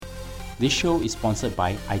This show is sponsored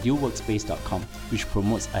by idealworkspace.com, which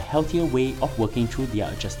promotes a healthier way of working through their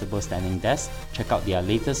adjustable standing desk. Check out their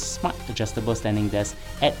latest smart adjustable standing desk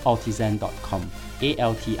at altizen.com,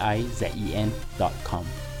 altizen.com.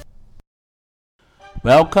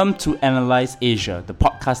 Welcome to Analyze Asia, the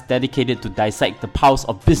podcast dedicated to dissect the pulse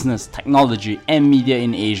of business, technology, and media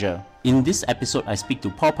in Asia. In this episode, I speak to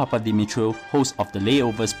Paul Papadimitriou, host of the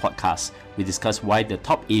Layovers podcast. We discuss why the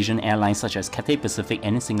top Asian airlines such as Cathay Pacific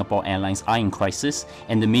and Singapore Airlines are in crisis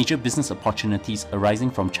and the major business opportunities arising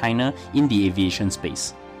from China in the aviation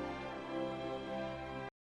space.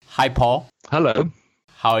 Hi, Paul. Hello.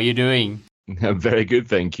 How are you doing? I'm very good,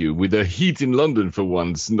 thank you. With the heat in London for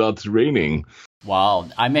once, not raining. Wow,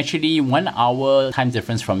 I'm actually 1 hour time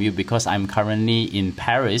difference from you because I'm currently in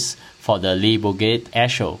Paris for the Le Bourget Air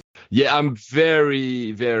Show. Yeah, I'm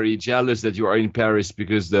very, very jealous that you are in Paris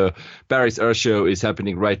because the Paris Air Show is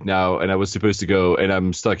happening right now and I was supposed to go and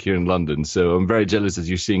I'm stuck here in London. So I'm very jealous that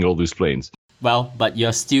you're seeing all those planes. Well, but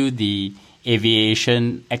you're still the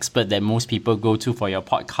aviation expert that most people go to for your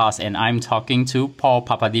podcast, and I'm talking to Paul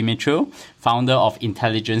Papadimitriou, founder of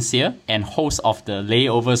Intelligentsia and host of the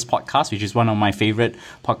Layovers podcast, which is one of my favorite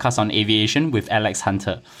podcasts on aviation with Alex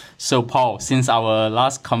Hunter. So Paul, since our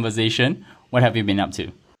last conversation, what have you been up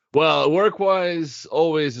to? Well, work-wise,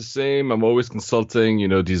 always the same. I'm always consulting,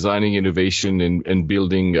 designing innovation and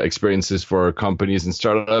building experiences for companies and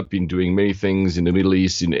startups. Been doing many things in the Middle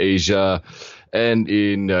East, in Asia, and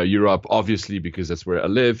in Europe, obviously, because that's where I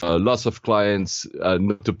live. Lots of clients,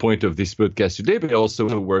 not the point of this podcast today, but I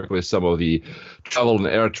also work with some of the travel and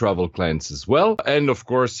air travel clients as well. And of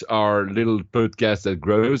course, our little podcast that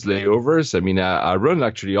grows, Layovers. I mean, I run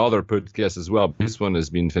actually other podcasts as well. This one has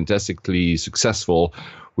been fantastically successful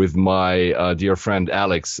with my dear friend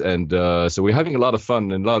Alex. And so we're having a lot of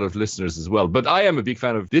fun and a lot of listeners as well. But I am a big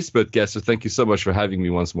fan of this podcast, so thank you so much for having me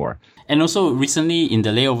once more. And also recently in the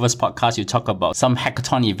Layovers podcast, you talk about some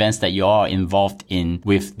hackathon events that you are involved in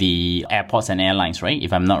with the airports and airlines, right?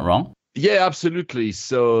 If I'm not wrong. Yeah, absolutely.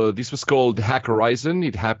 So this was called Hack Horizon.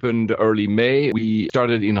 It happened early May. We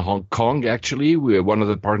started in Hong Kong, actually. One of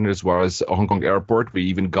the partners was Hong Kong Airport. We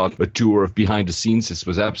even got a tour of behind the scenes. This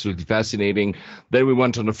was absolutely fascinating. Then we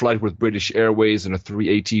went on a flight with British Airways on a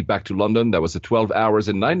 380 back to London. That was a 12 hours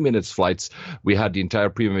and 9 minutes flights. We had the entire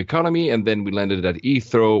premium economy. And then we landed at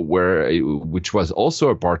Heathrow, which was also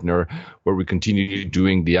a partner, where we continued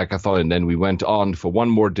doing the hackathon. And then we went on for one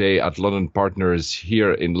more day at London Partners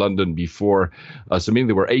here in London before. So meaning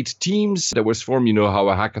there were 8 teams that was formed. You know how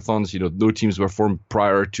a hackathons, no teams were formed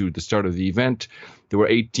prior to the start of the event. There were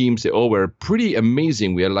 8 teams. They all were pretty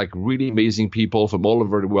amazing. We had really amazing people from all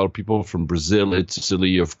over the world, people from Brazil,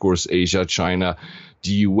 Italy, of course, Asia, China,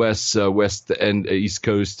 the US, West and East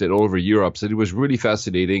Coast, and all over Europe. So it was really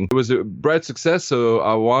fascinating. It was a bright success. So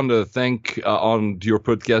I want to thank on your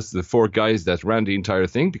podcast the 4 guys that ran the entire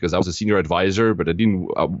thing, because I was a senior advisor, but I didn't.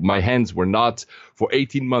 My hands were not for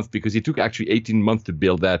 18 months because it took actually 18 months to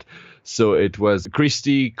build that. So it was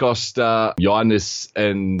Christy, Costa, Johannes,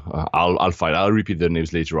 and I'll repeat their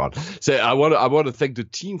names later on. So I want to thank the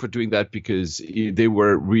team for doing that, because they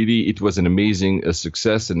were really, it was an amazing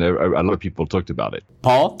success, and a lot of people talked about it.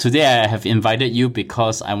 Paul, today I have invited you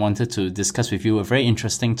because I wanted to discuss with you a very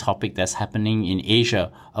interesting topic that's happening in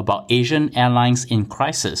Asia about Asian airlines in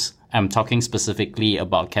crisis. I'm talking specifically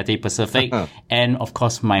about Cathay Pacific and, of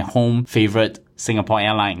course, my home favorite, Singapore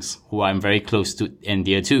Airlines, who I'm very close to and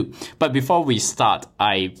dear to. But before we start,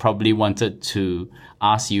 I probably wanted to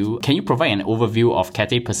ask you, can you provide an overview of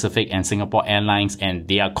Cathay Pacific and Singapore Airlines and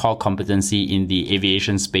their core competency in the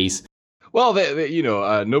aviation space? Well,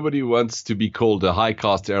 nobody wants to be called a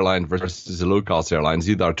high-cost airline versus a low-cost airline.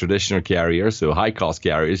 These are traditional carriers, so high-cost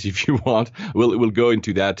carriers, if you want. We'll go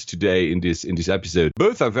into that today in this episode.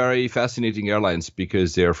 Both are very fascinating airlines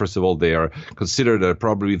because they are considered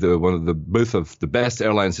probably both of the best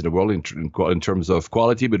airlines in the world in terms of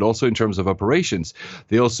quality, but also in terms of operations.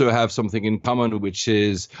 They also have something in common, which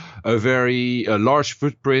is a very large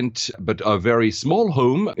footprint, but a very small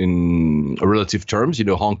home in relative terms.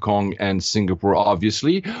 Hong Kong and Singapore,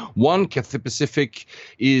 obviously. One, Cathay Pacific,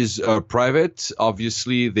 is private.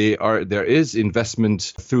 Obviously, there is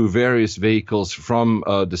investment through various vehicles from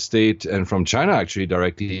the state and from China, actually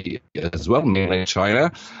directly as well, mainly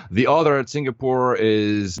China. The other at Singapore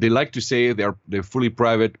is, they like to say they're fully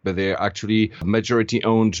private, but they're actually majority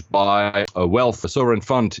owned by a sovereign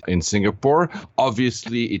fund in Singapore.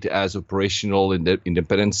 Obviously, it has operational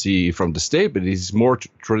independency from the state, but it is more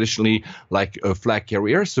traditionally like a flag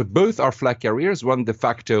carrier. So both are flag carriers, one de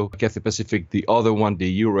facto Cathay Pacific, the other one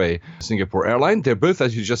de jure Singapore Airlines. They're both,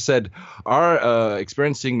 as you just said, are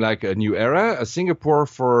experiencing like a new era. Singapore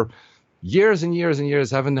for years and years and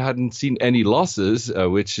years hadn't seen any losses,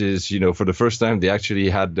 which is, for the first time they actually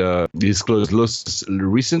had disclosed losses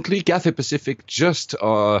recently. Cathay Pacific just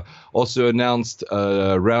also announced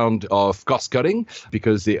a round of cost cutting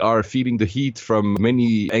because they are feeling the heat from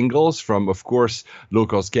many angles, from, of course,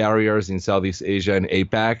 low-cost carriers in Southeast Asia and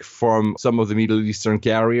APAC, from some of the Middle Eastern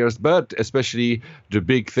carriers, but especially the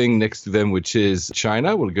big thing next to them, which is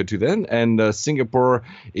China. We'll go to then. And Singapore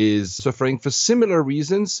is suffering for similar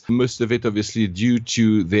reasons, most of it obviously due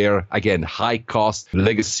to their, again, high-cost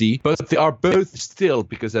legacy. But they are both still,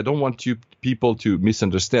 because I don't want people to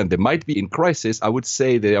misunderstand, they might be in crisis. I would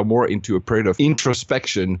say they are more into a period of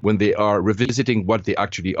introspection when they are revisiting what they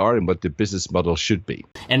actually are and what the business model should be.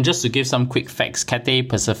 And just to give some quick facts, Cathay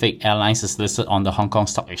Pacific Airlines is listed on the Hong Kong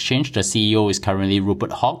Stock Exchange. The CEO is currently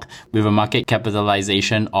Rupert Hogg, with a market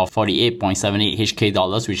capitalization of 48.78 HK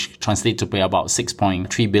dollars, which translates to about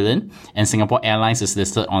 6.3 billion. And Singapore Airlines is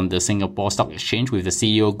listed on the Singapore Stock Exchange with the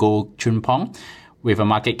CEO Goh Chun Pong, with a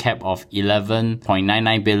market cap of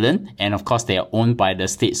 11.99 billion. And of course, they are owned by the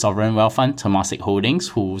State Sovereign Wealth Fund, Temasek Holdings,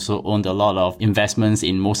 who also owned a lot of investments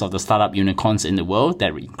in most of the startup unicorns in the world.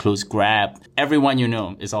 That includes Grab. Everyone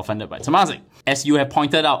is all funded by Temasek. As you have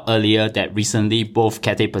pointed out earlier, that recently both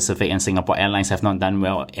Cathay Pacific and Singapore Airlines have not done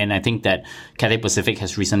well. And I think that Cathay Pacific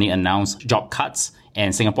has recently announced job cuts,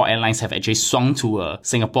 and Singapore Airlines have actually swung to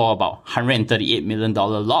Singapore about $138 million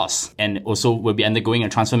loss, and also will be undergoing a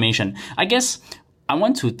transformation. I guess I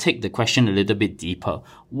want to take the question a little bit deeper.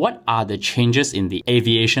 What are the changes in the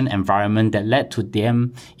aviation environment that led to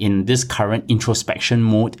them in this current introspection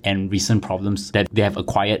mode and recent problems that they have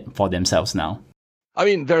acquired for themselves now? I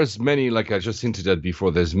mean, there's many, like I just hinted at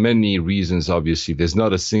before, there's many reasons, obviously. There's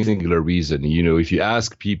not a singular reason. If you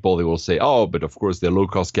ask people, they will say, oh, but of course, the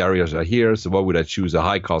low-cost carriers are here, so why would I choose a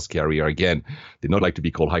high-cost carrier? Again, they don't like to be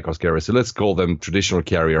called high-cost carriers, so let's call them traditional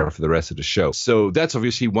carrier for the rest of the show. So that's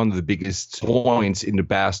obviously one of the biggest points in the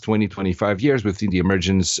past 20, 25 years within the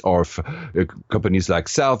emergence of companies like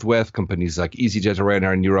Southwest, companies like EasyJet or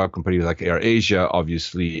Ryanair in Europe, companies like AirAsia,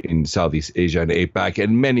 obviously in Southeast Asia and APAC,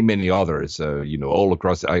 and many, many others, all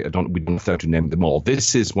across. We don't have to name them all.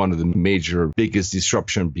 This is one of the major, biggest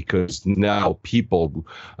disruption, because now people,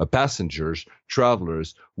 passengers,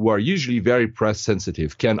 travelers who are usually very price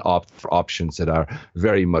sensitive can opt for options that are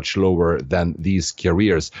very much lower than these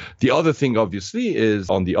carriers. The other thing, obviously,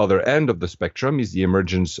 is on the other end of the spectrum is the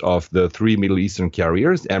emergence of the three Middle Eastern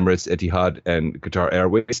carriers, Emirates, Etihad, and Qatar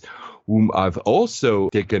Airways, whom I've also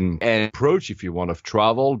taken an approach, if you want, of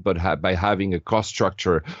travel, but by having a cost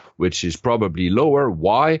structure which is probably lower.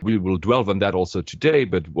 Why? We will dwell on that also today.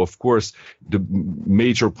 But of course, the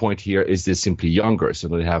major point here is they're simply younger. So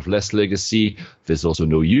they have less legacy. There's also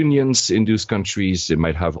no unions in those countries. They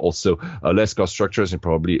might have also less cost structures and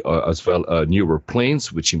probably as well newer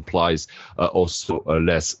planes, which implies also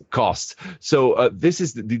less cost. So this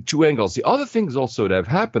is the two angles. The other things also that have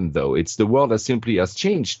happened, though, it's the world that simply has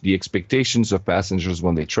changed. The expectations of passengers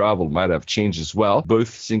when they travel might have changed as well. Both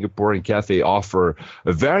Singapore and Cathay offer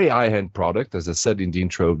a very high-end product. As I said in the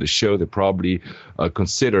intro of the show, they're probably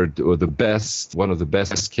considered one of the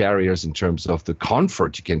best carriers in terms of the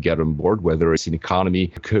comfort you can get on board, whether it's in economy,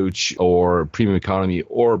 coach, or premium economy,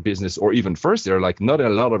 or business, or even first. They're like, not a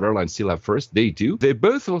lot of airlines still have first. They do. They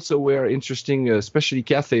both also were interesting, especially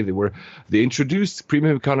Cathay. They introduced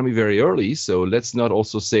premium economy very early. So let's not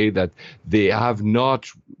also say that they have not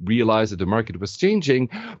realized that the market was changing,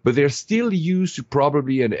 but they're still used to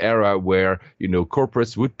probably an era where,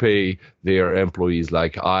 corporates would pay their employees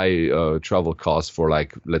like high travel costs for,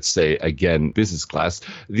 like, let's say, again, business class.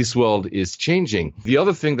 This world is changing. The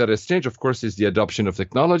other thing that has changed, of course, is the adoption of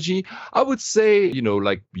technology. I would say,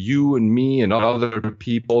 like you and me and other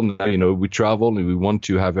people, we travel and we want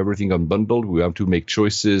to have everything unbundled. We have to make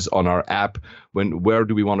choices on our app. Where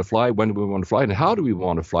do we want to fly? When do we want to fly? And how do we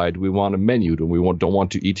want to fly? Do we want a menu? Do we don't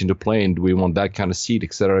want to eat in the plane? Do we want that kind of seat,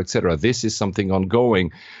 et cetera, et cetera? This is something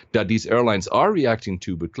ongoing that these airlines are reacting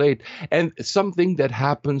to, but late. And something that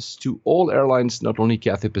happens to all airlines, not only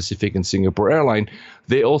Cathay Pacific and Singapore Airlines,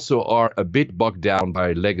 they also are a bit bogged down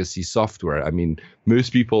by legacy software. I mean,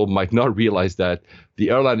 most people might not realize that the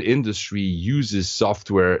airline industry uses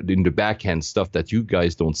software in the back end, stuff that you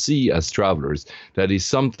guys don't see as travelers, that is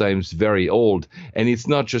sometimes very old. And it's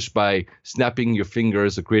not just by snapping your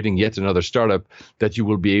fingers or creating yet another startup that you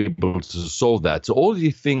will be able to solve that. So all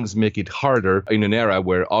these things make it harder in an era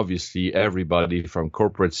where obviously everybody from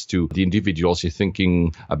corporates to the individuals is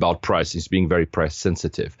thinking about price, is being very price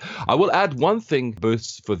sensitive. I will add one thing both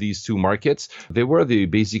for these two markets. They were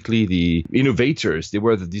basically the innovators. They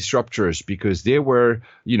were the disruptors, because they were,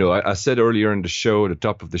 I said earlier in the show, at the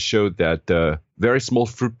top of the show, that very small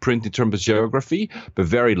footprint in terms of geography, but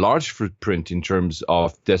very large footprint in terms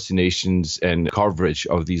of destinations and coverage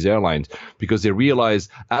of these airlines, because they realize,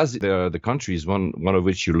 as the countries, one of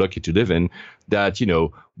which you're lucky to live in, that,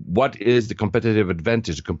 what is the competitive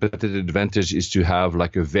advantage? The competitive advantage is to have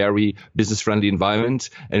like a very business-friendly environment,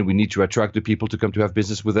 and we need to attract the people to come to have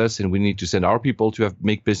business with us, and we need to send our people to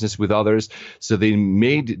make business with others. So they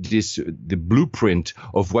made the blueprint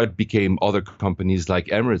of what became other companies like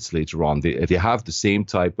Emirates later on. They have the same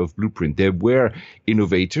type of blueprint. They were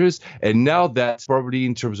innovators, and now that's probably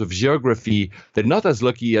in terms of geography, they're not as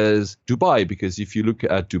lucky as Dubai, because if you look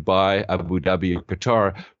at Dubai, Abu Dhabi, or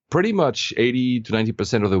Qatar, pretty much 80 to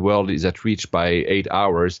 90% of the world is at reach by 8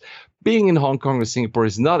 hours. Being in Hong Kong or Singapore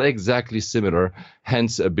is not exactly similar,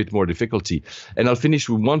 hence a bit more difficulty. And I'll finish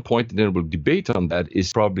with one point, and then we'll debate on that,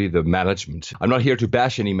 is probably the management. I'm not here to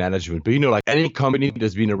bash any management, but like any company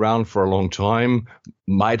that's been around for a long time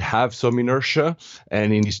might have some inertia.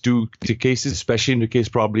 And in these two cases, especially in the case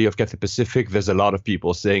probably of Cathay Pacific, there's a lot of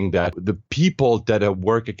people saying that the people that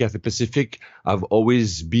work at Cathay Pacific have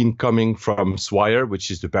always been coming from Swire, which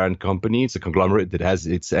is the parent company. It's a conglomerate that has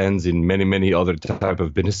its ends in many, many other type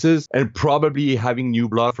of businesses. And probably having new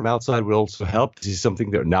blood from outside will also help. This is something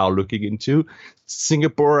they're now looking into.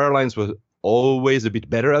 Singapore Airlines was always a bit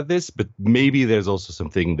better at this, but maybe there's also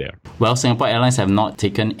something there. Well, Singapore Airlines have not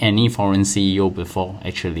taken any foreign CEO before,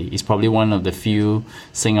 actually. It's probably one of the few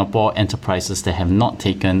Singapore enterprises that have not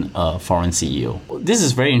taken a foreign CEO. This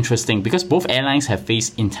is very interesting because both airlines have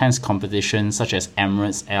faced intense competition, such as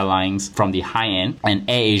Emirates Airlines from the high end and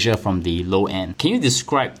AirAsia from the low end. Can you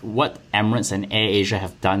describe what Emirates and AirAsia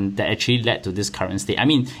have done that actually led to this current state? I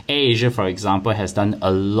mean, AirAsia, for example, has done a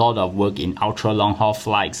lot of work in ultra long haul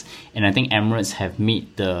flights, and I think Emirates have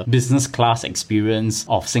made the business class experience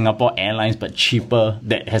of Singapore Airlines but cheaper,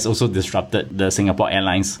 that has also disrupted the Singapore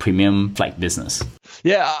Airlines premium flight business.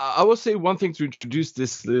 Yeah, I will say one thing to introduce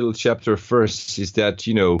this little chapter first is that,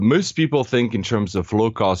 most people think in terms of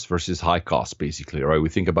low cost versus high cost, basically, right? We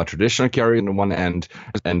think about traditional carrier on the one end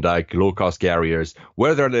and like low cost carriers,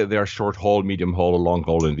 whether they're short haul, medium haul, or long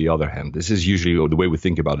haul on the other hand. This is usually the way we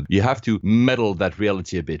think about it. You have to muddle that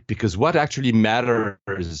reality a bit, because what actually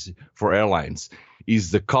matters for airlines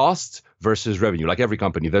is the cost versus revenue. Like every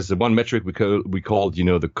company, there's the one metric we call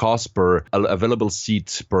the cost per available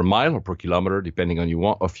seat per mile or per kilometer, depending on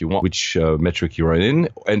which metric you're in,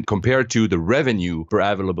 and compared to the revenue per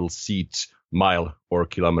available seat, mile, or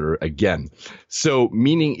kilometer again. So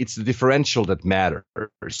meaning it's the differential that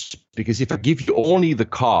matters, because if I give you only the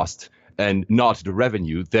cost and not the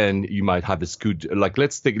revenue, then you might have this good, like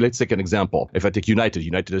let's take an example. If I take United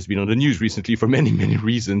has been on the news recently for many, many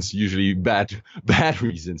reasons, usually bad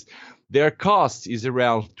reasons. Their cost is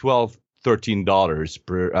around $13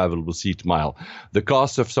 per available seat mile. The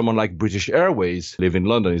cost of someone like British Airways, live in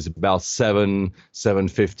London, is about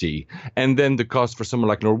 $7.50. And then the cost for someone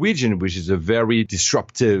like Norwegian, which is a very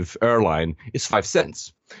disruptive airline, is 5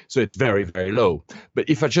 cents. So it's very, very low. But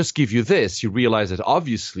if I just give you this, you realize that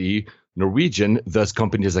obviously Norwegian, thus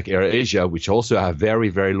companies like AirAsia, which also have very,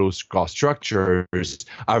 very low cost structures,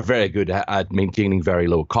 are very good at maintaining very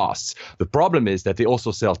low costs. The problem is that they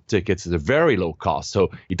also sell tickets at a very low cost.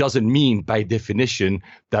 So it doesn't mean by definition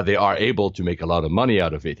that they are able to make a lot of money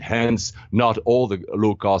out of it. Hence, not all the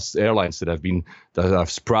low cost airlines that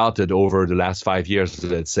have sprouted over the last 5 years,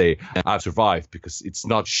 let's say, have survived, because it's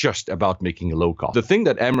not just about making a low cost. The thing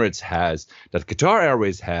that Emirates has, that Qatar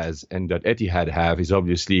Airways has, and that Etihad have is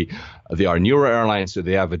obviously they are newer airlines, so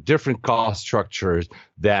they have a different cost structure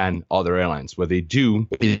than other airlines. What they do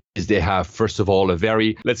is they have, first of all, a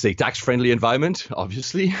very, let's say, tax-friendly environment,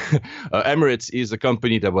 obviously. Emirates is a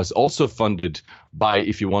company that was also funded by,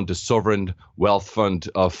 if you want, the sovereign wealth fund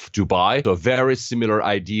of Dubai. So a very similar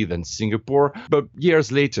idea than Singapore, but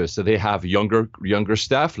years later. So they have younger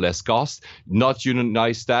staff, less cost, not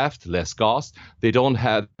unionized staff, less cost. They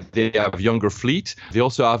have younger fleet. They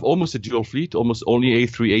also have almost a dual fleet, almost only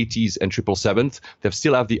A380s and 777s. They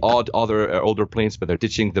still have the odd other older planes, but they're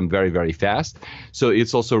ditching them very, very fast. So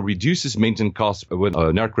it's also reduces maintenance costs when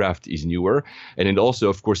an aircraft is newer. And it also,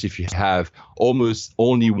 of course, if you have almost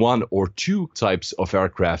only one or two types of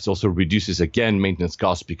aircraft, also reduces again maintenance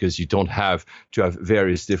costs, because you don't have to have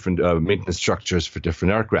various different maintenance structures for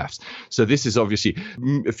different aircrafts. So this is obviously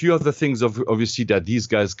a few other things obviously that these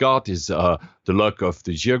guys got is the luck of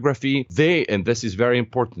the geography. And this is very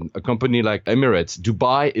important, a company like Emirates,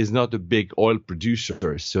 Dubai is not a big oil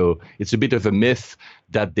producer. So it's a bit of a myth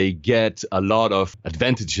that they get a lot of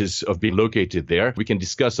advantages of being located there. We can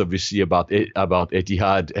discuss obviously about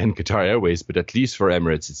Etihad and Qatar Airways, but at least for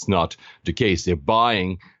Emirates, it's not the case. They're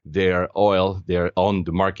buying their oil. They're on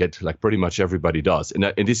the market like pretty much everybody does.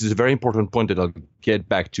 And this is a very important point that I'll get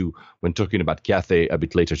back to when talking about Cathay a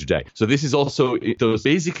bit later today. So this is also,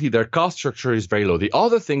 basically their cost structure is very low. The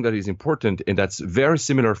other thing that is important, and that's very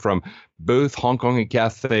similar from both Hong Kong and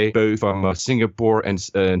Cathay, both from Singapore and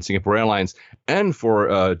Singapore Airlines, and for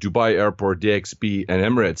Dubai Airport, DXB, and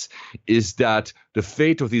Emirates, is that the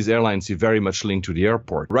fate of these airlines is very much linked to the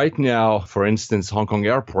airport. Right now, for instance, Hong Kong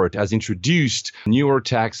Airport has introduced newer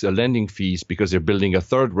tax landing fees because they're building a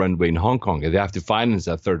third runway in Hong Kong, and they have to finance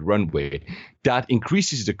that third runway. That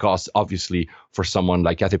increases the cost, obviously, for someone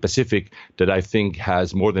like Cathay Pacific, that I think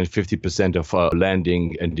has more than 50% of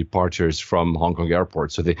landing and departures from Hong Kong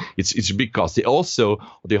Airport. So it's a big cost.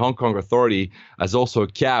 The Hong Kong Authority has also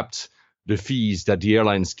capped the fees that the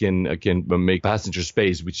airlines can make passengers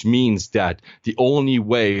pay, which means that the only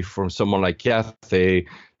way for someone like Cathay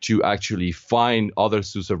to actually find other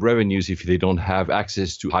sources of revenues if they don't have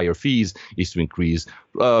access to higher fees is to increase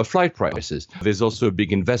flight prices. There's also a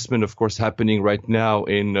big investment, of course, happening right now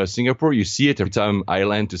in Singapore. You see it every time I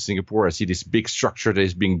land to Singapore. I see this big structure that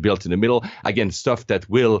is being built in the middle. Again, stuff that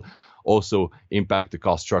will also impact the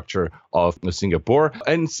cost structure of Singapore.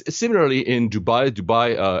 And similarly in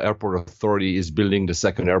Dubai Airport Authority is building the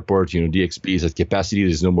second airport. DXB is at capacity.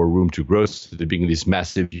 There's no more room to grow. So they're building this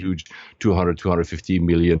massive, huge 250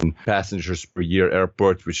 million passengers per year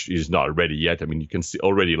airport, which is not ready yet. I mean, you can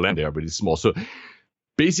already land there, but it's small. So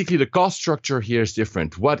basically, the cost structure here is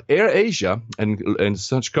different. What AirAsia and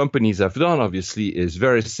such companies have done, obviously, is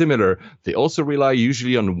very similar. They also rely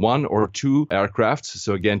usually on one or two aircraft.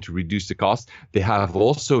 So again, to reduce the cost, they have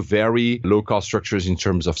also very low cost structures in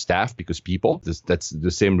terms of staff because people, that's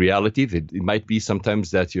the same reality. It might be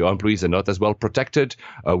sometimes that your employees are not as well protected.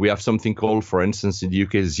 We have something called, for instance, in the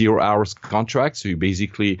UK, 0 hours contract. So you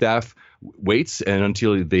basically staff waits and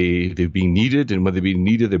until they're being needed, and when they're being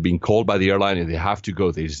needed, they're being called by the airline and they have to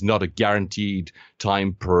go. There's not a guaranteed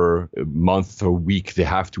time per month or week they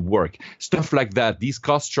have to work. Stuff like that. These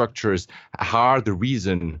cost structures are the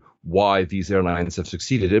reason why these airlines have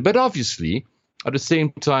succeeded. But obviously, at the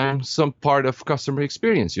same time, some part of customer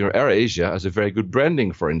experience. AirAsia has a very good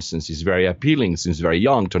branding, for instance. He's very appealing, seems very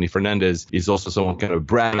young. Tony Fernandez is also someone kind of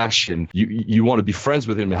brash, and you want to be friends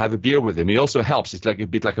with him and have a beer with him. He also helps. It's like a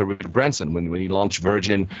bit like a Richard Branson when he launched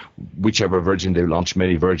Virgin, whichever Virgin, they launched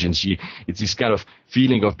many Virgins. It's this kind of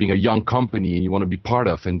feeling of being a young company and you want to be part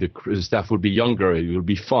of, and the staff will be younger. It will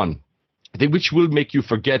be fun. Which will make you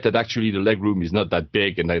forget that actually the legroom is not that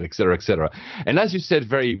big, and et cetera, et cetera. And as you said,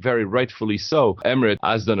 very, very rightfully so, Emirates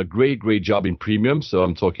has done a great, great job in premium. So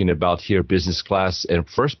I'm talking about here business class and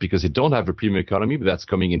first, because they don't have a premium economy, but that's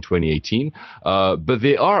coming in 2018. But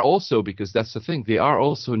they are also, because that's the thing, they are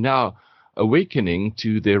also now awakening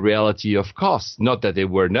to the reality of costs. Not that they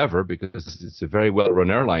were never, because it's a very well-run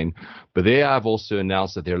airline, but they have also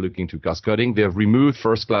announced that they're looking to cost cutting. They have removed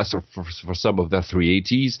first class for some of their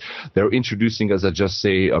 380s. They're introducing, as I just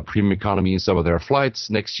say, a premium economy in some of their flights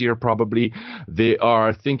next year, probably. They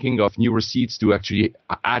are thinking of newer seats to actually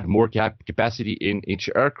add more capacity in each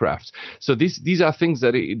aircraft. So these are things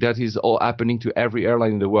that is all happening to every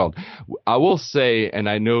airline in the world. I will say, and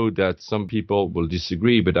I know that some people will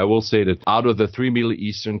disagree, but I will say that out of the 3 Middle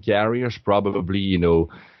Eastern carriers, probably,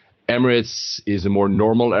 Emirates is a more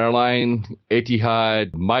normal airline.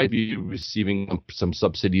 Etihad might be receiving some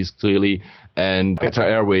subsidies, clearly. And Qatar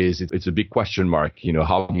Airways, it's a big question mark.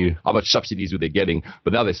 How much subsidies are they getting?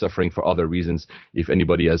 But now they're suffering for other reasons. If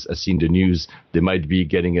anybody has seen the news, they might be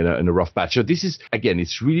getting in a rough patch. So this is, again,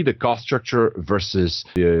 it's really the cost structure versus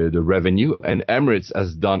the revenue. And Emirates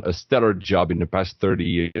has done a stellar job in the past 30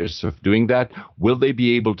 years of doing that. Will they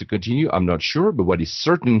be able to continue? I'm not sure. But what is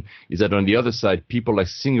certain is that on the other side, people like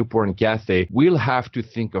Singapore and Cathay will have to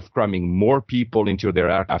think of cramming more people into their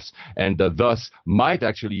aircrafts, and thus might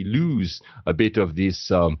actually lose a bit of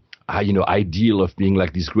this ideal of being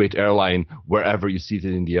like this great airline wherever you see it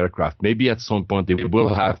in the aircraft. Maybe at some point they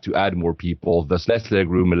will have to add more people, thus less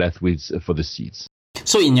legroom and less width for the seats.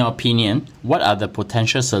 So in your opinion, what are the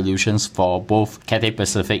potential solutions for both Cathay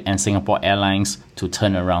Pacific and Singapore Airlines to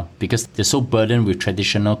turn around? Because they're so burdened with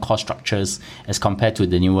traditional cost structures as compared to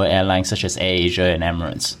the newer airlines such as AirAsia and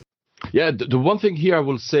Emirates. Yeah, the one thing here I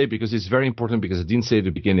will say, because it's very important, because I didn't say at the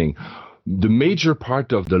beginning, the major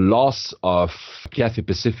part of the loss of Cathay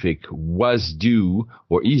Pacific was due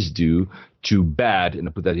or is due to bad, and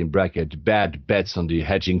I put that in bracket, bad bets on the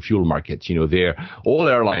hedging fuel market. All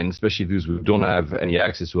airlines, especially those who don't have any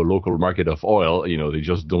access to a local market of oil, they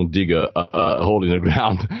just don't dig a hole in the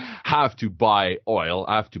ground, have to buy oil,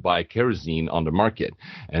 have to buy kerosene on the market.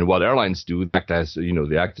 And what airlines do,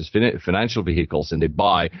 they act as financial vehicles, and they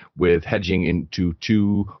buy with hedging into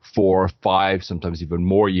 2, 4, 5, sometimes even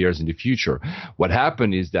more years in the future. What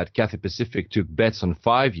happened is that Cathay Pacific took bets on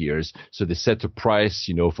 5 years, so they set a price,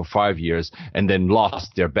 for 5 years, and then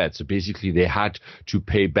lost their bet. So basically, they had to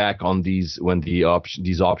pay back on these when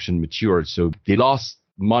these options matured. So they lost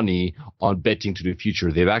money on betting to the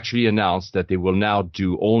future. They've actually announced that they will now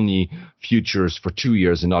do only futures for 2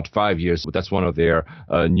 years and not 5 years. But that's one of their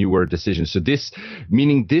newer decisions. So this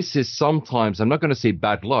is sometimes, I'm not going to say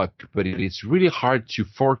bad luck, but it's really hard to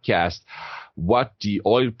forecast what the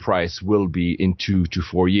oil price will be in 2 to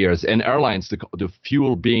 4 years. And airlines, the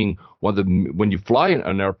fuel being when you fly in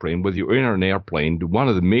an airplane, whether you're in an airplane,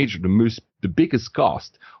 the biggest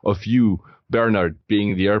cost of you, Bernard,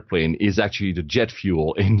 being the airplane is actually the jet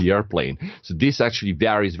fuel in the airplane. So this actually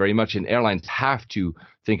varies very much, and airlines have to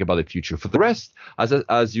think about the future. For the rest,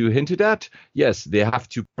 as you hinted at, yes, they have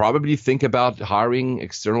to probably think about hiring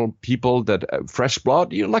external people that fresh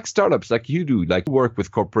blood, like startups, like you do, like you work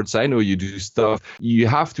with corporates. I know you do stuff. You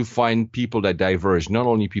have to find people that diverge, not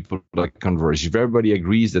only people that converge. If everybody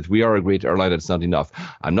agrees that we are a great airline, that's not enough.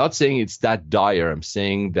 I'm not saying it's that dire. I'm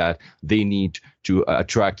saying that they need to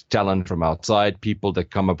attract talent from outside, people that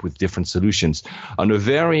come up with different solutions. On a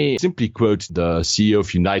very simply quote the CEO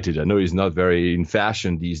of United, I know he's not very in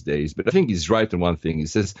fashion these days, but I think he's right on one thing. He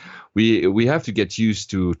says we have to get used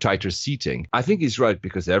to tighter seating. I think he's right,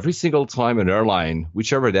 because every single time an airline,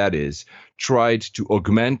 whichever that is, tried to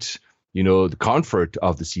augment the comfort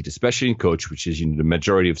of the seat, especially in coach, which is the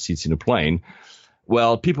majority of seats in a plane,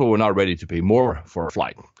 well, people were not ready to pay more for a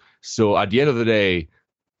flight. So at the end of the day,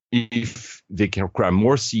 if they can cram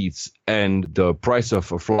more seats and the price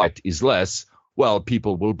of a flight is less, well,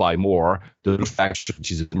 people will buy more. The factor, which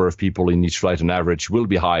is the number of people in each flight on average, will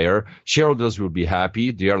be higher. Shareholders will be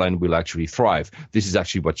happy. The airline will actually thrive. This is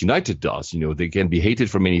actually what United does. They can be hated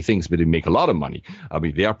for many things, but they make a lot of money.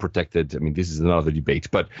 They are protected. This is another debate.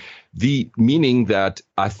 But the meaning that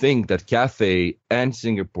I think that Cathay and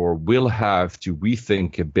Singapore will have to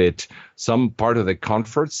rethink a bit some part of the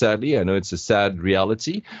comfort, sadly. I know it's a sad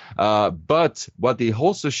reality. But what they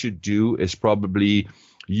also should do is probably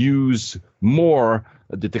use more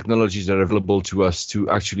the technologies that are available to us to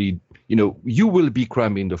actually, you will be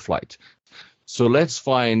cramming the flight. So let's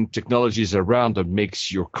find technologies around that makes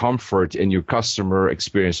your comfort and your customer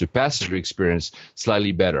experience, your passenger experience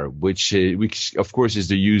slightly better, which of course is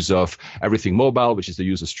the use of everything mobile, which is the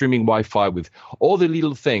use of streaming Wi-Fi, with all the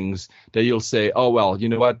little things that you'll say, oh, well, you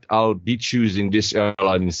know what, I'll be choosing this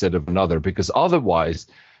airline instead of another, because otherwise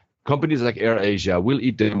companies like AirAsia will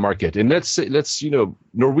eat the market. And let's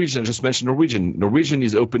Norwegian, I just mentioned Norwegian. Norwegian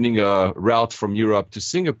is opening a route from Europe to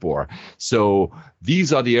Singapore. So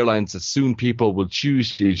these are the airlines that soon people will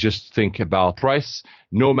choose to just think about price,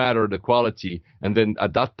 no matter the quality. And then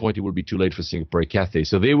at that point, it will be too late for Singapore Cathay.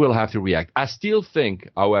 So they will have to react. I still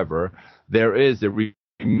think, however, there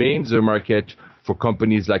remains a market for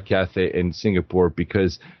companies like Cathay in Singapore,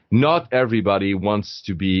 because not everybody wants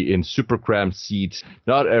to be in super cramped seats.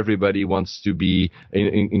 Not everybody wants to be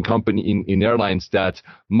in airlines that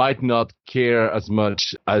might not care as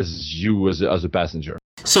much as you as a passenger.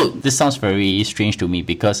 So this sounds very strange to me,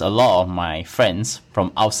 because a lot of my friends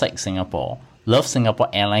from outside Singapore love Singapore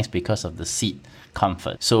Airlines because of the seat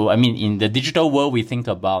comfort. So, in the digital world, we think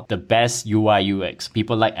about the best UI UX.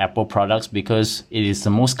 People like Apple products because it is the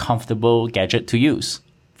most comfortable gadget to use.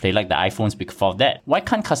 They like the iPhones because of that. Why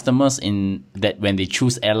can't customers when they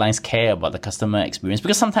choose airlines, care about the customer experience?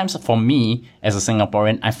 Because sometimes for me, as a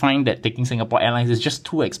Singaporean, I find that taking Singapore Airlines is just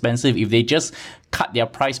too expensive. If they just cut their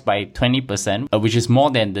price by 20%, which is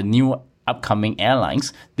more than the new upcoming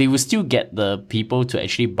airlines, they will still get the people to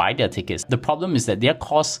actually buy their tickets. The problem is that their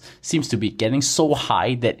cost seems to be getting so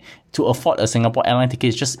high that to afford a Singapore airline ticket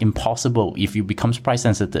is just impossible if you become price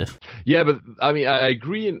sensitive. Yeah, but I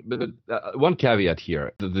agree. But one caveat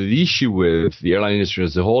here: the issue with the airline industry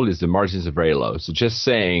as a whole is the margins are very low. So just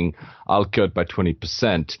saying I'll cut by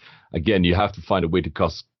 20%, again, you have to find a way to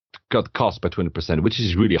cut costs by 20%, which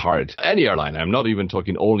is really hard. Any airline, I'm not even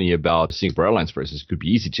talking only about Singapore Airlines, for instance, it could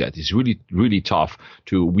be EasyJet. It's really, really tough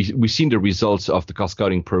we've seen the results of the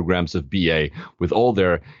cost-cutting programs of BA with all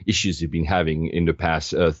their issues they've been having in the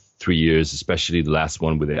past 3 years, especially the last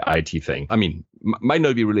one with the IT thing. I mean, might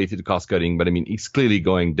not be related to cost cutting, but I mean, it's clearly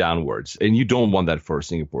going downwards, and you don't want that for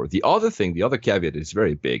Singapore. The other thing, the other caveat is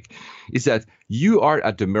very big, is that you are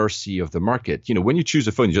at the mercy of the market. You know, when you choose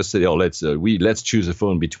a phone, you just say, oh, let's choose a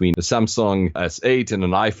phone between the Samsung S8 and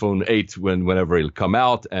an iPhone 8 whenever it'll come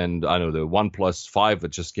out, and I know the OnePlus 5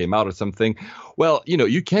 that just came out or something. Well, you know,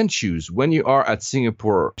 you can choose. When you are at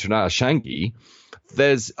Singapore Changi,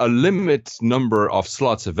 there's a limit number of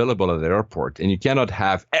slots available at the airport, and you cannot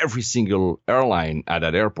have every single airline at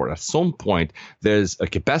that airport. At some point, there's a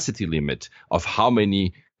capacity limit of how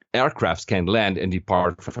many aircrafts can land and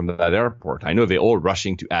depart from that airport. I know they're all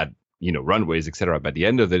rushing to add, you know, runways, etc. But at the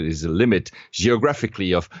end of it is a limit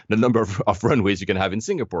geographically of the number of runways you can have in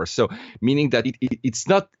Singapore. So meaning that it's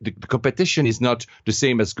not, the competition is not the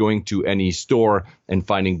same as going to any store and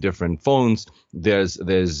finding different phones. There's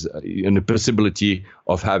a possibility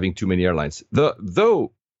of having too many airlines.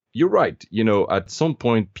 Though you're right, you know, at some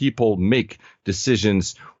point people make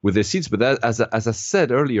decisions with their seats. But that, as I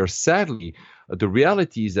said earlier, sadly, the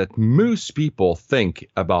reality is that most people think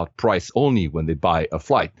about price only when they buy a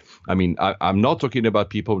flight. I mean, I'm not talking about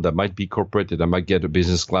people that might be corporate, that might get a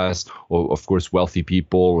business class, or of course wealthy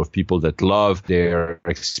people, or people that love their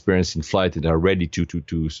experience in flight and are ready to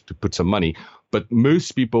put some money. But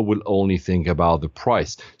most people will only think about the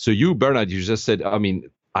price. So you, Bernard, you just said, I mean,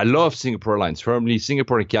 I love Singapore Airlines. Firmly,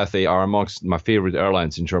 Singapore and Cathay are amongst my favorite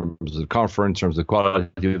airlines in terms of the comfort, in terms of the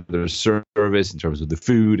quality of their service, in terms of the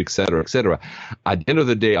food, et cetera, et cetera. At the end of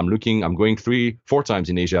the day, I'm going 3-4 times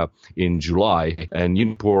in Asia in July, and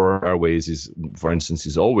Singapore Airways is, for instance,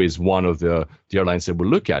 is always one of the airlines that we'll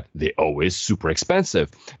look at. They're always super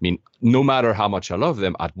expensive. I mean, no matter how much I love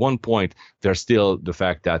them, at one point, there's still the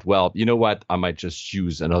fact that, well, you know what, I might just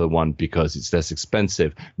choose another one because it's less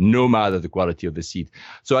expensive, no matter the quality of the seat.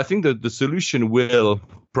 So I think that the solution will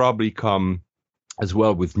probably come as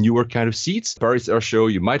well with newer kind of seats. Paris Air Show,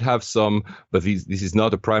 you might have some, but this is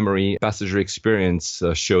not a primary passenger experience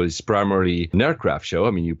show. It's primarily an aircraft show.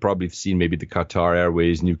 I mean, you probably have seen maybe the Qatar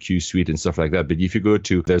Airways, new Q Suite and stuff like that. But if you go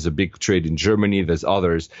to, there's a big trade in Germany, there's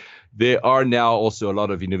others. There are now also a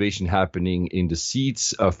lot of innovation happening in the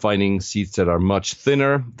seats, finding seats that are much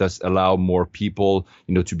thinner, that allow more people,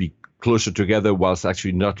 you know, to be closer together whilst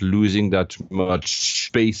actually not losing that much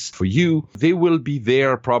space for you. There will be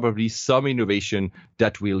probably some innovation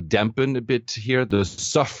that will dampen a bit here the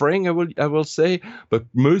suffering, I will say. But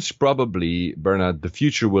most probably, Bernard, the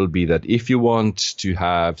future will be that if you want to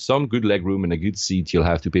have some good legroom and a good seat, you'll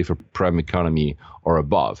have to pay for prime economy or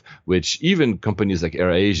above, which even companies like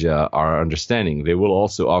AirAsia are understanding. They will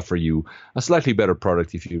also offer you a slightly better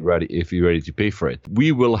product if you're ready to pay for it.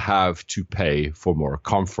 We will have to pay for more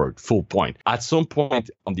comfort, full point. At some point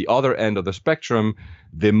on the other end of the spectrum,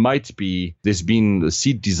 there's been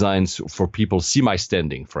seat designs for people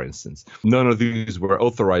semi-standing, for instance. None of these were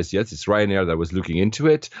authorized yet. It's Ryanair that was looking into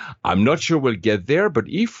it. I'm not sure we'll get there, but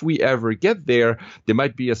if we ever get there, there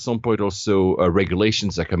might be at some point also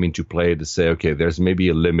regulations that come into play to say, okay, there's maybe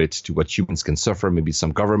a limit to what humans can suffer. Maybe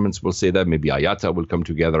some governments will say that. Maybe IATA will come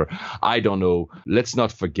together. I don't know. Let's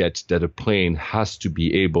not forget that a plane has to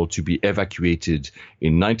be able to be evacuated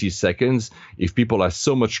in 90 seconds. If people are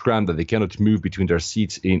so much crammed that they cannot move between their seats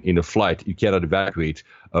in a flight, you cannot evacuate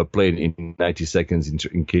a plane in 90 seconds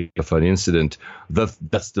in case of an incident.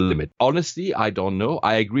 That's the limit. Honestly, I don't know.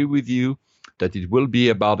 I agree with you that it will be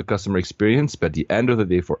about the customer experience, but at the end of the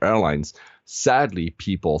day for airlines, sadly,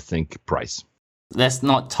 people think price. Let's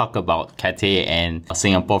not talk about Cathay and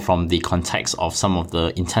Singapore from the context of some of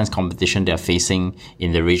the intense competition they're facing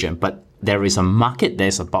in the region, but there is a market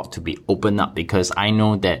that's about to be opened up, because I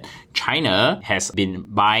know that China has been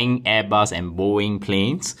buying Airbus and Boeing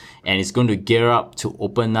planes and is going to gear up to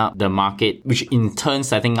open up the market, which in turn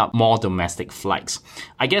setting up more domestic flights.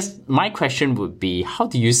 I guess my question would be, how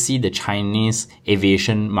do you see the Chinese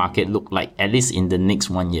aviation market look like, at least in the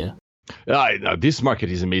next 1 year? This market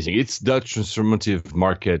is amazing. It's the transformative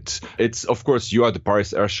market. It's, of course, you are the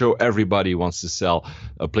Paris Air Show. Everybody wants to sell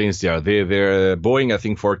planes there. They're Boeing, I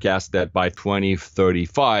think, forecast that by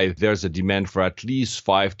 2035, there's a demand for at least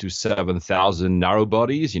 5,000 to 7,000 narrow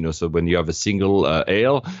bodies, so when you have a single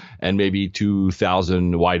AL, and maybe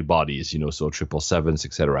 2,000 wide bodies, so 777s,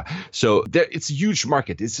 etc. So it's a huge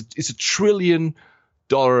market. It's a $1 trillion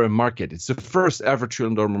dollar market. It's the first ever $1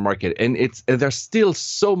 trillion market. And there's still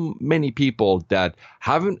so many people that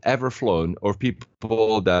haven't ever flown, or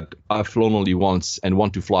people that have flown only once and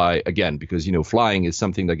want to fly again, because, flying is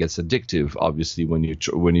something that gets addictive, obviously, when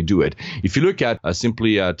you do it. If you look at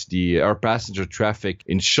simply at the air passenger traffic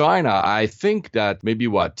in China, I think that maybe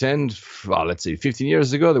 15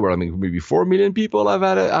 years ago, there were maybe 4 million people have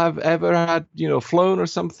ever had, flown or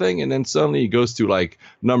something. And then suddenly it goes to like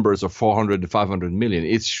numbers of 400 to 500 million.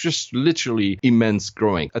 It's just literally immense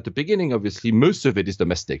growing. At the beginning, obviously, most of it is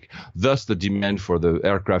domestic. Thus, the demand for the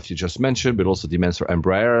aircraft you just mentioned, but also demands for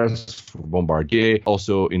Embraer, for Bombardier,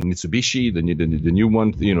 also in Mitsubishi, the new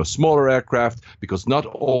one, smaller aircraft, because not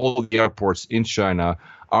all the airports in China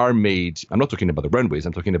are made. I'm not talking about the runways.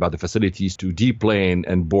 I'm talking about the facilities to deplane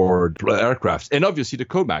and board aircraft. And obviously the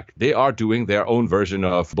COMAC, they are doing their own version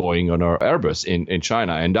of Boeing or Airbus in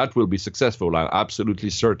China, and that will be successful. I'm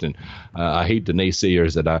absolutely certain. I hate the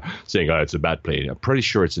naysayers that are saying, it's a bad plane. I'm pretty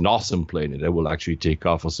sure it's an awesome plane and it will actually take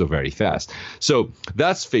off also very fast. So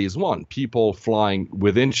that's phase one, people flying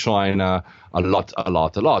within China, a lot.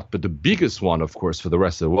 But the biggest one, of course, for the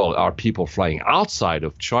rest of the world are people flying outside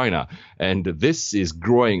of China. And this is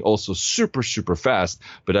growing also super, super fast.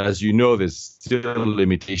 But as you know, there's still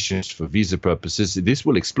limitations for visa purposes. This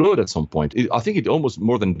will explode at some point. I think it almost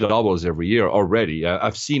more than doubles every year already.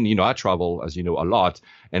 I've seen, I travel, as you know, a lot,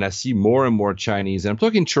 and I see more and more Chinese. And I'm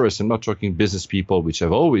talking tourists, I'm not talking business people, which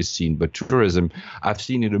I've always seen, but tourism, I've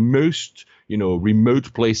seen in the most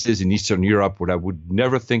remote places in Eastern Europe where I would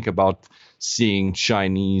never think about seeing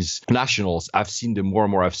Chinese nationals. I've seen them more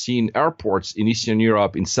and more. I've seen airports in Eastern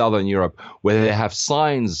Europe, in Southern Europe, where they have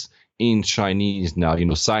signs in Chinese now,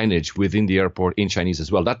 signage within the airport in Chinese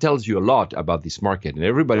as well. That tells you a lot about this market, and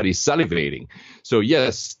everybody is salivating. So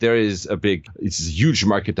yes, it's a huge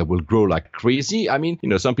market that will grow like crazy.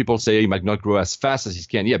 Some people say it might not grow as fast as it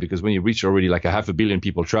can. Yeah, because when you reach already like 500 million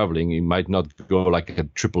people traveling, it might not go like a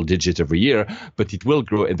triple digit every year, but it will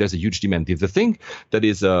grow, and there's a huge demand. The thing that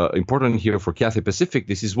is important here for Cathay Pacific,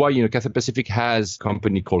 this is why, Cathay Pacific has a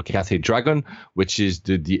company called Cathay Dragon, which is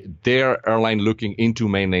their airline looking into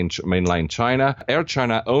mainland China. Air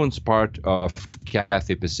China owns part of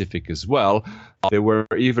Cathay Pacific as well. There were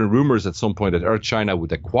even rumors at some point that Air China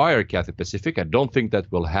would acquire Cathay Pacific. I don't think that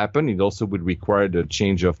will happen. It also would require the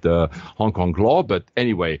change of the Hong Kong law. But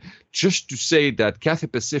anyway, just to say that Cathay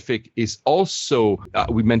Pacific is also,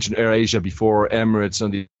 we mentioned AirAsia before, Emirates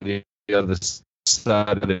on the other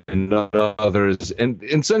side, and others,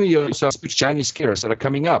 and suddenly you saw Chinese carriers that are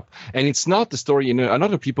coming up, and it's not the story. A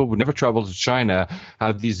lot of people who never travel to China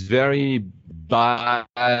have these very bad,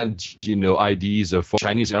 ideas of what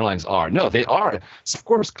Chinese airlines are. No, they are. Of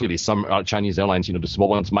course, clearly some Chinese airlines, the small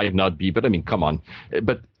ones might not be, but come on,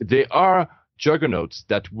 but they are juggernauts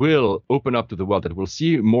that will open up to the world, that will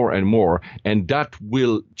see more and more, and that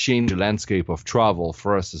will change the landscape of travel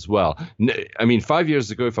for us as well. 5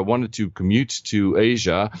 years ago, if I wanted to commute to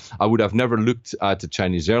Asia, I would have never looked at the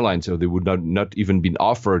Chinese airlines, so they would not even been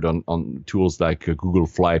offered on tools like Google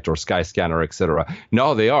Flight or Skyscanner, etc.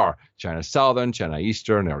 Now they are. China Southern, China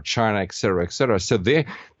Eastern, or China, etc., etc. So the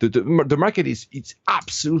market it's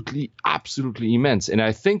absolutely immense, and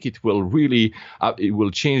I think it will really it will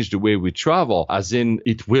change the way we travel. As in,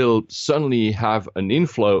 it will suddenly have an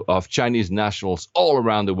inflow of Chinese nationals all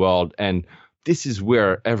around the world, and this is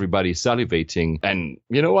where everybody's salivating. And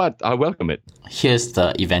you know what? I welcome it. Here's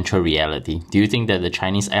the eventual reality. Do you think that the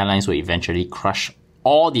Chinese airlines will eventually crush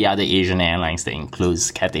all the other Asian airlines that includes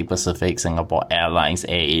Cathay Pacific, Singapore Airlines,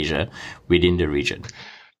 AirAsia within the region?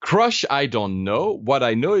 Crush, I don't know. What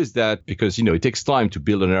I know is that because, it takes time to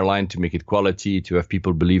build an airline, to make it quality, to have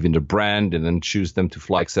people believe in the brand and then choose them to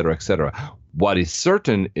fly, etc., etc. What is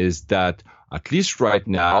certain is that at least right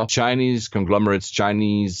now, Chinese conglomerates,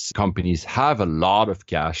 Chinese companies have a lot of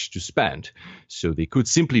cash to spend. So they could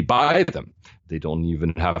simply buy them. They don't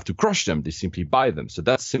even have to crush them. They simply buy them. So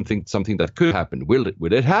that's something that could happen.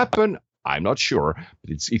 Will it happen? I'm not sure,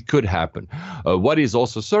 but it could happen. What is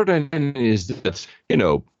also certain is that,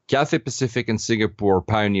 Cathay Pacific and Singapore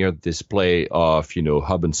pioneered this play of,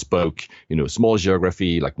 hub and spoke, small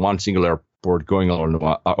geography, like one single airport going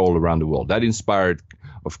all around the world. That inspired,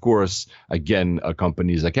 of course, again,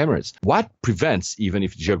 companies like Emirates. What prevents, even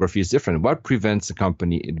if geography is different, what prevents a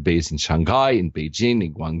company based in Shanghai, in Beijing,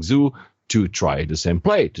 in Guangzhou, to try the same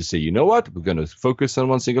play, to say, you know what, we're going to focus on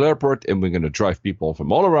one single airport and we're going to drive people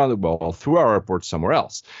from all around the world through our airport somewhere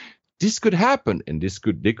else. this could happen, and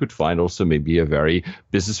they could find also maybe a very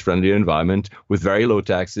business friendly environment with very low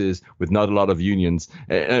taxes, with not a lot of unions.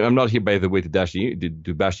 And I'm not here, by the way, to bash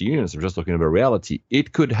the unions. I'm just talking about reality.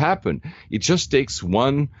 It could happen. It just takes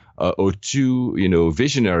one or two,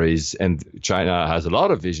 visionaries, and China has a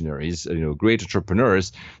lot of visionaries, great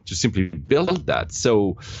entrepreneurs, to simply build that.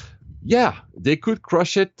 So, yeah, they could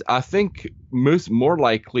crush it. I think more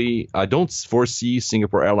likely, I don't foresee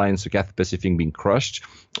Singapore Airlines or Cathay Pacific being crushed.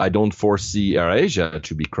 I don't foresee AirAsia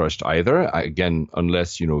to be crushed either, again,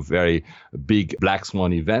 unless, very big black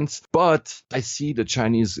swan events. But I see the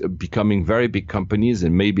Chinese becoming very big companies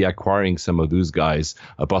and maybe acquiring some of those guys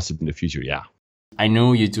possibly in the future, yeah. I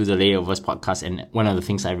know you do the Layovers podcast, and one of the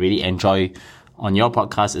things I really enjoy on your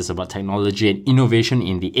podcast is about technology and innovation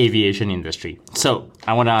in the aviation industry. So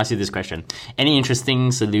I want to ask you this question. Any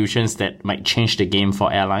interesting solutions that might change the game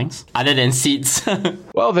for airlines other than seats?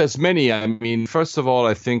 Well, there's many. I mean, first of all,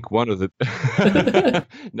 I think one of the...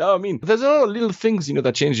 No, I mean, there's a lot of little things,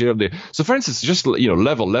 that change here and there. So for instance, just,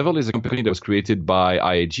 Level. Level is a company that was created by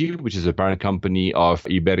IAG, which is a parent company of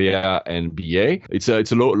Iberia and BA. It's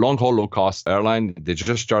a long-haul, low-cost airline. They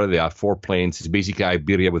just started. They have 4 planes. It's basically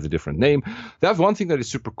Iberia with a different name. They have one thing that is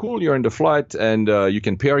super cool. You're in the flight and you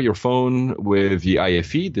can pair your phone with the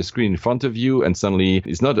IFE, the screen in front of you, and suddenly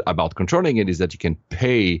it's not about controlling it, is that you can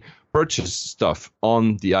purchase stuff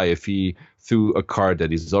on the IFE through a card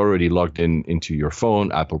that is already logged into your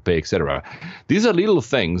phone, Apple Pay, etc. These are little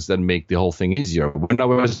things that make the whole thing easier. When I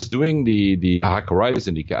was doing the Hack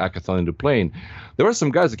Horizon, the hackathon in the plane, there were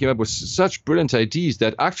some guys that came up with such brilliant ideas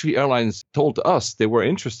that actually airlines told us they were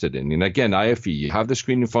interested in. And again, IFE, you have the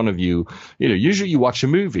screen in front of you. Usually you watch a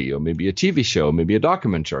movie or maybe a TV show, maybe a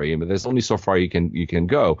documentary. But there's only so far you can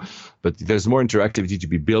go. But there's more interactivity to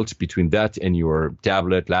be built between that and your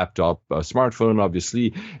tablet, laptop, smartphone,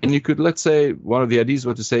 obviously. And you could, let's say, one of the ideas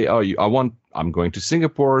was to say, I'm going to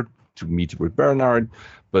Singapore to meet with Bernard,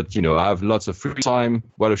 but I have lots of free time.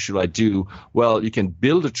 What should I do? Well, you can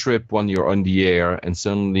build a trip when you're on the air and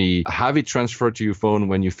suddenly have it transferred to your phone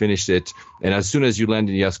when you finish it. And as soon as you land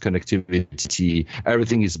in the connectivity,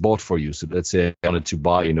 everything is bought for you. So let's say I wanted to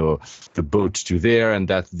buy, the boat to there and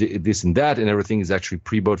that, this and that, and everything is actually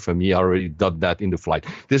pre-bought for me. I already done that in the flight.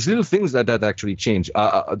 There's little things that actually change.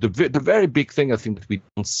 The very big thing I think that we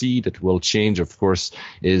don't see that will change, of course,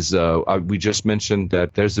 is we just mentioned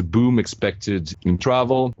that there's a boom expected in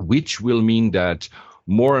travel, which will mean that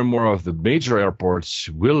more and more of the major airports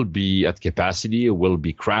will be at capacity, will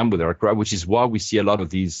be crammed with aircraft, which is why we see a lot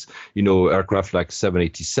of these, aircraft like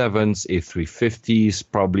 787s, A350s,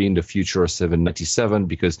 probably in the future 797,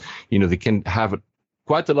 because, they can have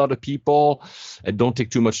quite a lot of people and don't take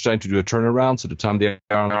too much time to do a turnaround. So the time they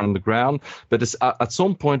are on the ground, but at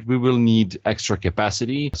some point we will need extra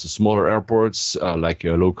capacity. So smaller airports like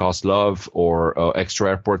Low Cost Love or extra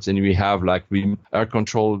airports, and we have like air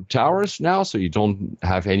control towers now. So you don't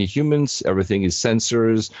have any humans. Everything is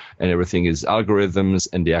sensors and everything is algorithms,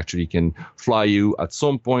 and they actually can fly you at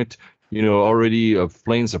some point. Already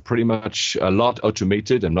planes are pretty much a lot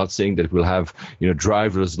automated. I'm not saying that we'll have,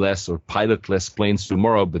 driverless or pilotless planes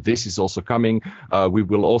tomorrow, but this is also coming. We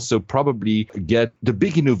will also probably get the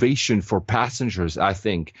big innovation for passengers, I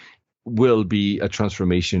think, will be a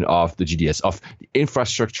transformation of the GDS, of the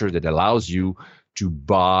infrastructure that allows you to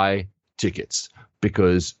buy tickets.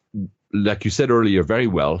 Because, like you said earlier very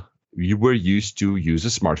well, you were used to use a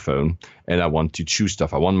smartphone, and I want to choose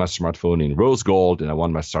stuff. I want my smartphone in rose gold, and I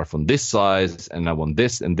want my smartphone this size, and I want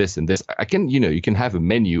this and this and this. I can, you can have a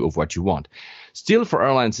menu of what you want. Still, for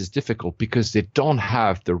airlines, it's difficult because they don't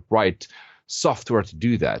have the right software to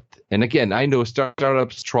do that. And again, I know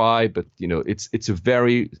startups try, but it's a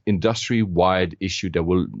very industry-wide issue that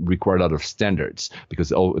will require a lot of standards, because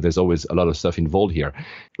there's always a lot of stuff involved here.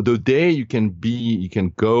 The day you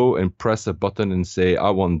can go and press a button and say, I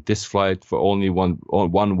want this flight for only one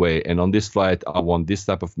way, and on this flight I want this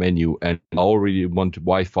type of menu, and I already want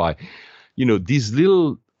Wi-Fi. These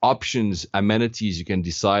little options, amenities you can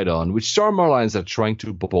decide on, which some airlines are trying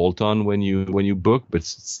to bolt on when you book, but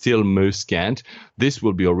still most can't. This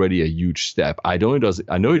will be already a huge step. I know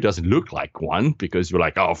it doesn't look like one, because you're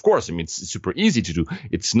like, oh, of course. I mean, it's super easy to do.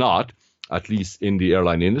 It's not, at least in the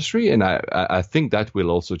airline industry, and I think that will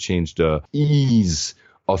also change the ease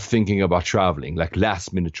of thinking about traveling, like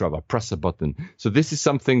last minute travel, press a button. So this is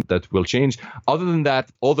something that will change. Other than that,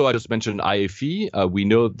 although I just mentioned IFE, we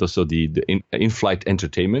know the in-flight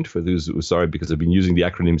entertainment, for those who, sorry, because I've been using the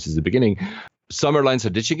acronym since the beginning. Some airlines are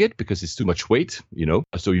ditching it because it's too much weight,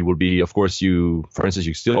 So you will be, of course, for instance,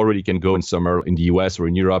 you still already can go in summer in the US or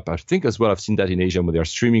in Europe. I think as well, I've seen that in Asia when they are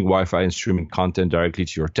streaming Wi-Fi and streaming content directly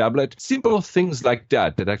to your tablet. Simple things like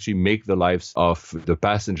that actually make the lives of the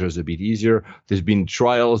passengers a bit easier. There's been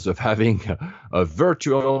trials of having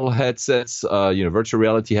virtual headsets, virtual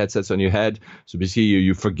reality headsets on your head. So basically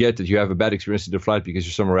you forget that you have a bad experience in the flight because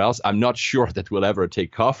you're somewhere else. I'm not sure that will ever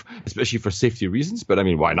take off, especially for safety reasons. But I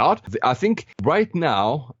mean, why not? I think right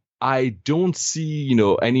now, I don't see,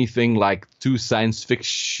 anything like too science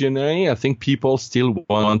fictiony. I think people still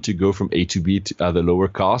want to go from A to B at a lower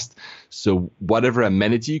cost. So whatever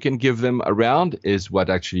amenity you can give them around is what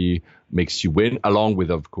actually makes you win, along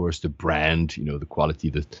with, of course, the brand, the quality,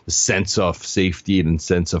 the sense of safety and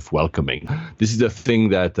sense of welcoming. This is the thing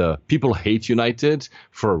that people hate United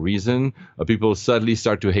for a reason. People suddenly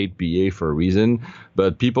start to hate BA for a reason,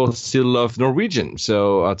 but people still love Norwegian.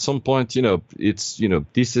 So at some point, it's,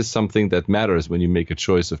 this is something that matters when you make a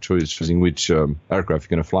choice of choosing which aircraft you're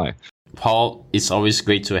going to fly. Paul, it's always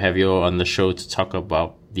great to have you on the show to talk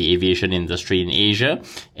about the aviation industry in Asia.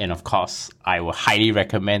 And of course, I would highly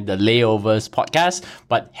recommend the Layovers podcast,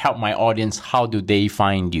 but help my audience. How do they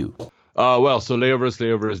find you? So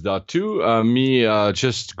layovers.2.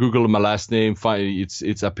 Just Google my last name.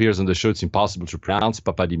 It appears on the show. It's impossible to pronounce.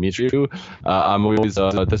 Papadimitriou. I'm always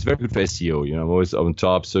that's very good for SEO. I'm always on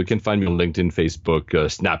top. So you can find me on LinkedIn, Facebook,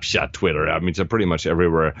 Snapchat, Twitter. I mean, it's pretty much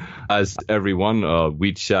everywhere. As everyone,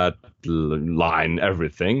 WeChat, Line,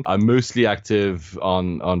 everything. I'm mostly active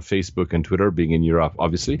on Facebook and Twitter, being in Europe,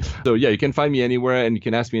 obviously. So yeah, you can find me anywhere and you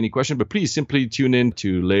can ask me any question, but please simply tune in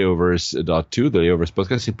to layovers.2, the Layovers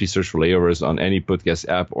podcast. Simply search for Layovers on any podcast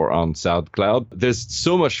app or on SoundCloud. There's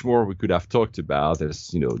so much more we could have talked about.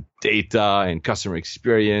 There's, data and customer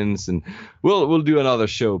experience, and we'll do another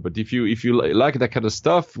show. But if you like that kind of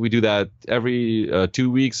stuff, we do that every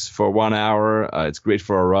 2 weeks for 1 hour. It's great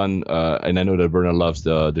for a run, and I know that Bernard loves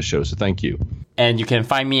the show, so thank you. And you can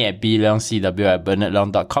find me at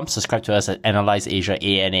bleongcw@bernardleong.com. Subscribe to us at Analyze Asia,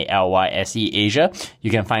 ANALYSE Asia.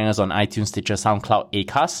 You can find us on iTunes, Stitcher, SoundCloud,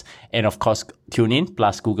 Acast, and of course TuneIn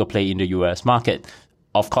plus Google Play in the US market.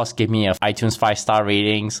 Of course, give me a iTunes 5-star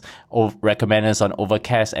ratings, or recommend us on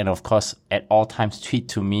Overcast, and of course, at all times, tweet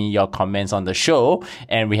to me your comments on the show.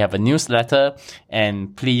 And we have a newsletter,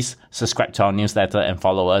 and please subscribe to our newsletter and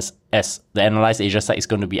follow us, as the Analyze Asia site is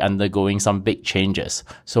going to be undergoing some big changes.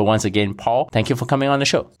 So once again, Paul, thank you for coming on the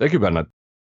show. Thank you, Bernard.